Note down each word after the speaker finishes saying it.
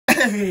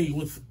Hey,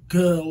 what's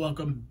good?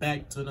 Welcome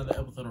back to another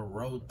episode of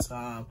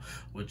RollTime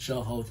with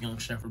your host, Young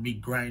Shepherd. Be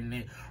grinding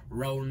it,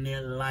 rolling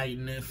it,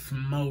 lighting it,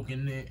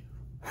 smoking it.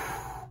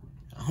 I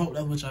hope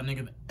that's what y'all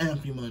niggas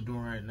and people are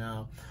doing right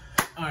now.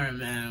 Alright,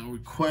 man,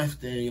 request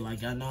day.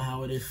 Like, I know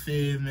how it is,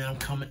 man. I'm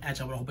coming at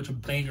y'all with a whole bunch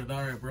of bangers.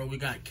 Alright, bro, we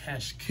got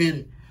Cash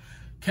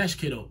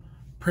Kiddo,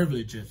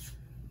 Privileges.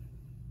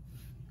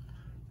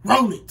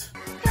 Roll it!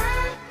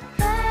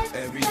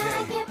 Every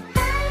day.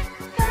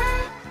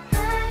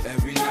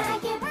 Every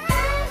night.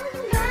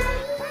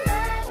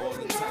 All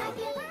the time.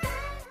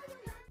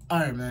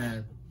 Alright,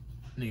 man.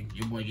 Nigga,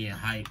 your boy getting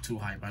hyped, too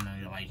hype. I know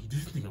you're like,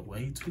 this nigga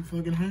way too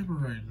fucking hyper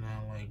right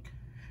now. Like,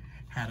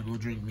 had to go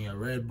drink me a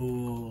Red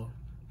Bull.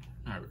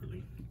 Not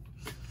really.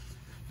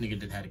 Nigga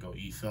just had to go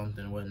eat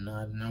something and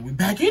whatnot. Now we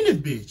back in this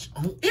bitch.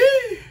 Oh,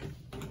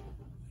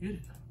 yeah.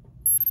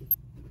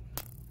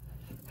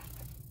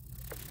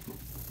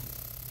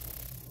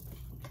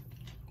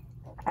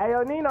 Hey,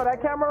 yo, Nino,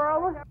 that camera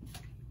rolling?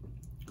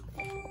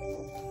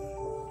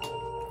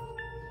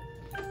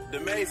 The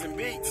Amazing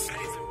Beats.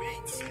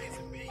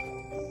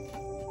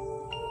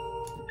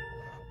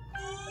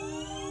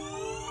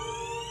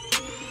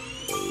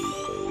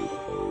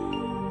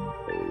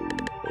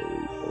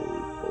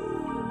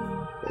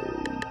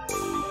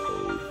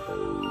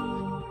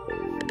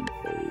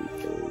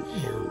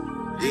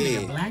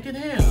 Yeah. Black as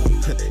hell.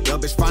 Yo,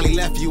 bitch finally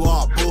left you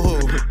all,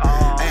 boo-hoo.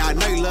 Hey, I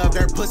know you love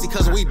that pussy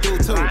cause we do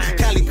too.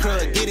 Cali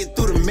crud, get it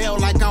through the mail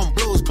like I'm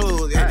Blues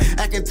Clues.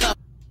 Acting tough.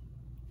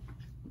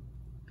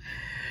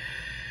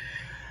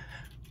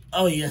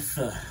 Oh yes,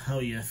 sir. Oh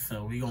yes,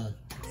 sir. We gon'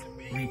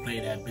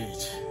 replay that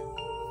bitch.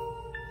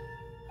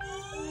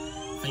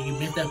 So you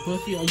missed that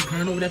pussy? Oh, you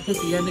crying over that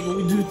pussy? Yeah,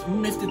 nigga, we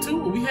missed it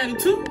too? We had it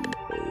too?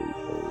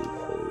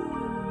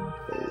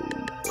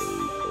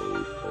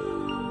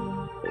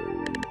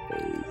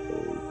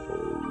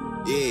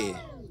 Yeah.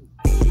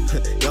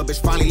 Yo,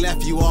 bitch finally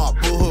left you all,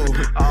 boo-hoo.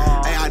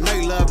 Hey, I know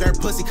you love that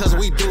pussy cause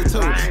we do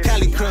too.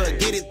 Cali crud,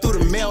 get it through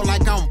the mail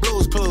like I'm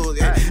Blues Clues.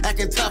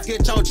 Acting tough,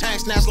 get your chain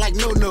snatched like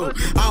Nunu.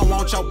 I don't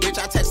want your bitch,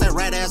 I text that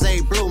rat ass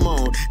a blue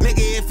moon.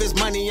 Nigga, if it's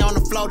money on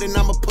the floor, then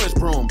I'ma push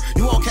broom.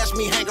 You won't catch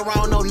me hang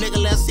around no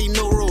nigga, let's see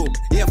new rule.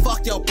 Yeah,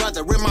 fuck your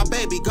brother, rip my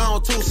baby,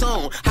 gone too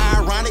soon.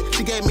 How ironic,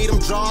 she gave me them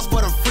draws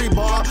for them free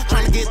ball.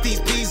 Trying to get these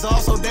peas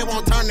off so they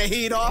won't turn the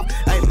heat off.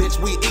 Hey, bitch,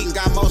 we eatin',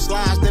 got more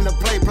slides than the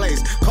play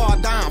place. Call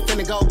down,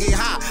 finna go get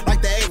high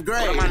like the 8th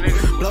grade.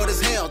 Blow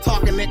this hell,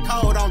 talking that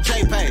code on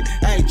JPay.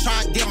 Hey,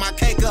 try and get my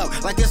cake up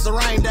like it's a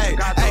rain day.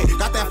 Hey,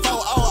 got that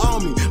 4-0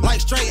 on me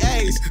like straight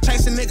A's.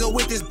 Chase a nigga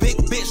with this big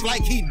bitch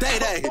like he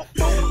day-day.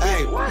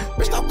 Hey,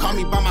 bitch, don't call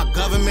me by my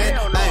government.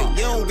 Hey,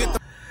 you don't get the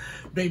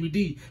Baby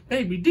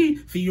D.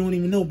 See, you don't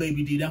even know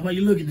Baby D. That's why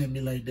you looking at me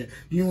like that.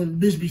 You don't,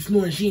 bitch be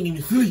snoring, she ain't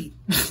even sleep.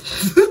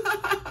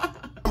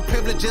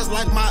 privileges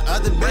like my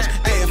other bitch.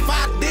 Hey, if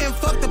I didn't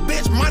fuck the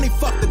bitch, money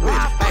fuck the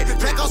bitch. Hey,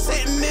 Draco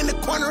sitting in the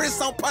corner,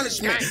 it's on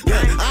punishment.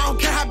 Look, I don't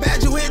care how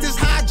bad you is, this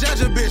how I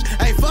judge a bitch.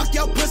 Hey, fuck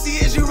your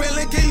pussy, is you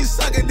really? Can you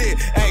suck a dick?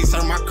 Hey,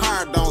 sir, my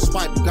card don't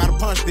swipe, you gotta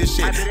punch this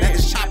shit. Let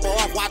this chopper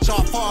off, watch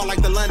y'all fall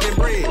like the London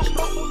Bridge.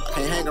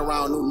 Can't hang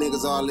around new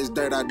niggas, all this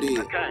dirt I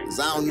did. Cause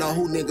I don't know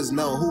who niggas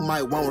know, who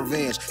might want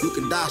revenge. You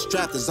can die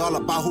strapped, it's all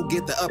about who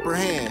get the upper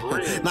hand.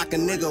 Knock a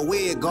nigga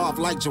wig off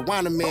like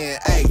Joanna Man.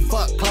 Hey,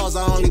 fuck clothes,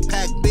 I only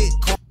pack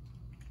Bitcoin.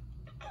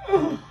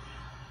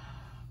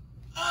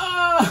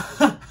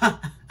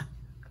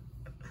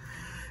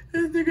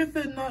 This nigga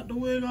said knock the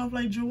wig off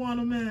like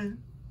Joanna Man.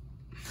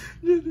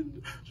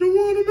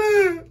 Joanna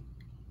Man,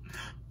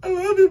 I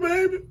love you,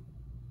 baby.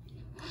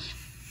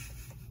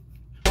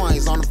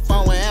 On the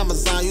phone with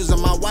Amazon using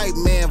my white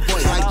man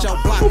voice like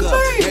your block up.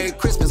 Merry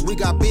Christmas, we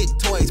got big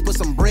toys. Put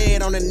some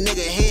bread on a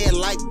nigga head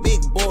like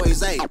big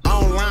boys. Hey,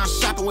 online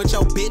shopping with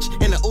your bitch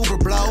in the Uber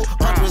blow.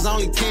 Punch was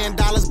only $10,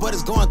 but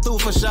it's going through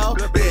for show.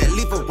 Yeah,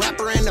 leave a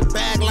rapper in the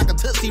bag like a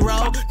Tootsie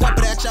Roll. Dump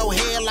it at your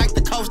head like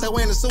the coach that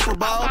win the Super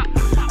Bowl.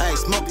 Hey,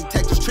 smoke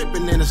detectors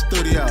tripping in the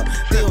studio.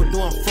 Still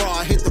doing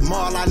fraud, hit the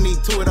mall, I need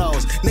 2 of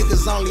those.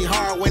 Niggas only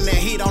hard when they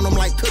heat on them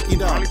like cookie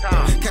dough.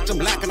 Catch them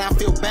black and I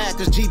feel bad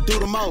cause G do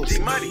the most.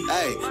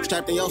 Hey,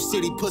 strapped in your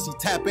city, pussy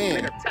tap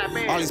in.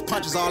 All these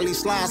punches, all these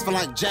slides feel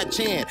like Jack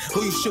Chan.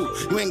 Who you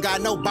shoot? You ain't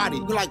got nobody.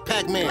 You like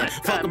Pac-Man.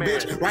 Fuck a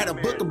bitch, write a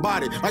book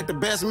about it like the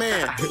best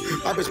man.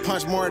 My bitch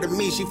punch more than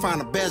me, she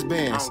find the best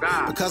bands.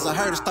 Because I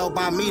heard it stole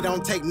by me,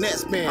 don't take net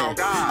spin.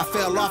 I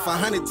fell off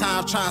 100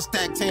 times trying to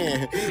stack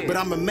 10. But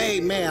I'm a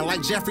made man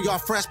like Jeffrey or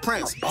Fresh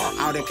Prince.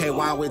 Out in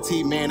KY with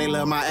T, man, they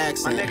love my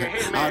accent.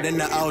 Out in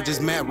the O,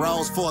 just met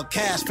Rose for a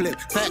cash flip.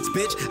 Facts,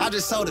 bitch, I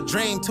just sold a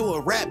dream to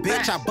a rap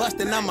bitch. I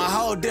busted, I'm a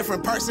whole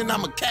different person,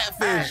 I'm a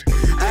catfish.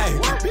 Hey,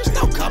 bitch,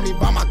 don't call me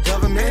by my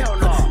government.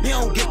 You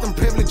don't get them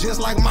privileges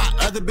like my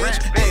other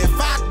bitch. Hey, if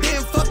I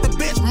didn't fuck the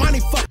bitch, money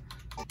fuck.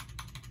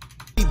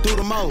 He do do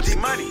the most.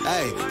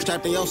 Hey,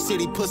 strapped in your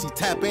city, pussy,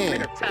 tap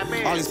in.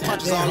 All these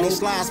punches, all these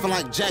slides feel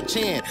like Jack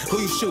Chan.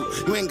 Who you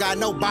shoot? You ain't got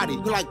nobody.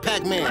 You like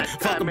Pac-Man.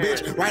 Fuck a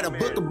bitch, write a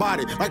book about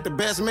it, like the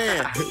best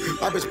man.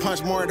 My bitch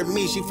punch more than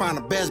me, she find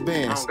the best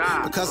bands.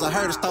 Because of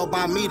her to stole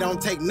by me,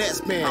 don't take net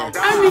spin. I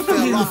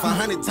fell off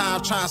 100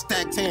 times trying to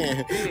stack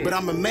 10. But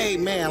I'm a made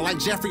man, like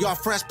Jeffrey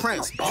off Fresh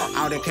Prince.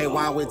 Out in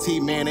KY with T,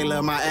 man, they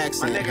love my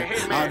accent.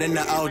 Out in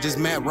the O, just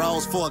met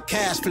Rose for a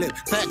cash flip.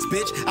 Facts,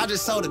 bitch, I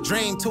just sold a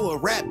dream to a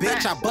rap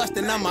bitch. I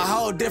busted, I'm a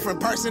whole different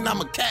person,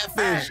 I'm a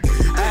catfish.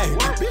 Hey,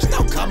 bitch,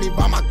 don't call me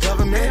by my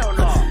government.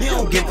 You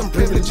don't get them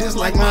privileges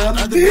like my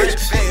other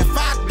bitch. Hey, if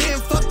I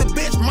didn't fuck the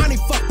bitch, money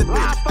fuck the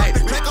bitch. Hey,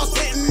 Draco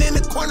sitting in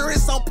the corner,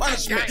 it's on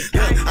punishment.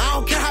 I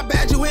don't care how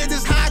bad you is,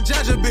 it's how I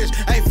judge a bitch.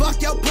 Hey,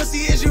 fuck your pussy,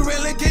 is you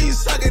really, can you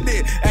suck a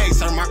dick? Hey,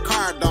 sir, my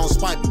card don't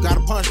swipe, you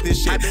gotta punch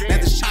this shit.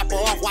 Let the chopper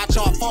off, watch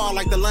y'all fall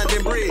like the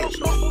London Bridge.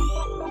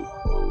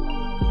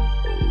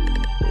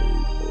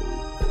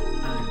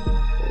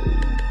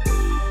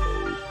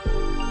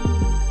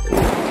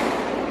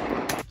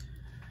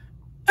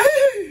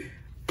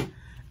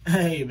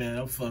 Hey man,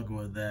 I'm fucking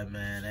with that,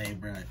 man. Hey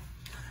bro,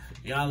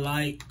 y'all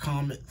like,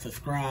 comment,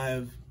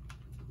 subscribe,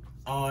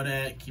 all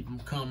that. Keep them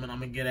coming. I'm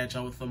gonna get at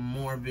y'all with some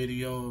more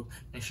videos.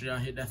 Make sure y'all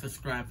hit that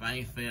subscribe. If I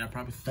ain't saying, I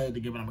probably said to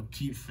give it, I'm gonna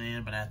keep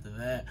saying. But after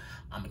that,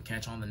 I'm gonna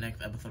catch on the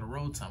next episode of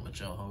RollTime with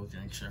your host,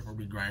 Young Chef. We'll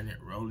be grinding it,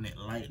 rolling it,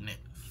 lighting it,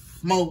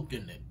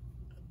 smoking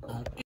it.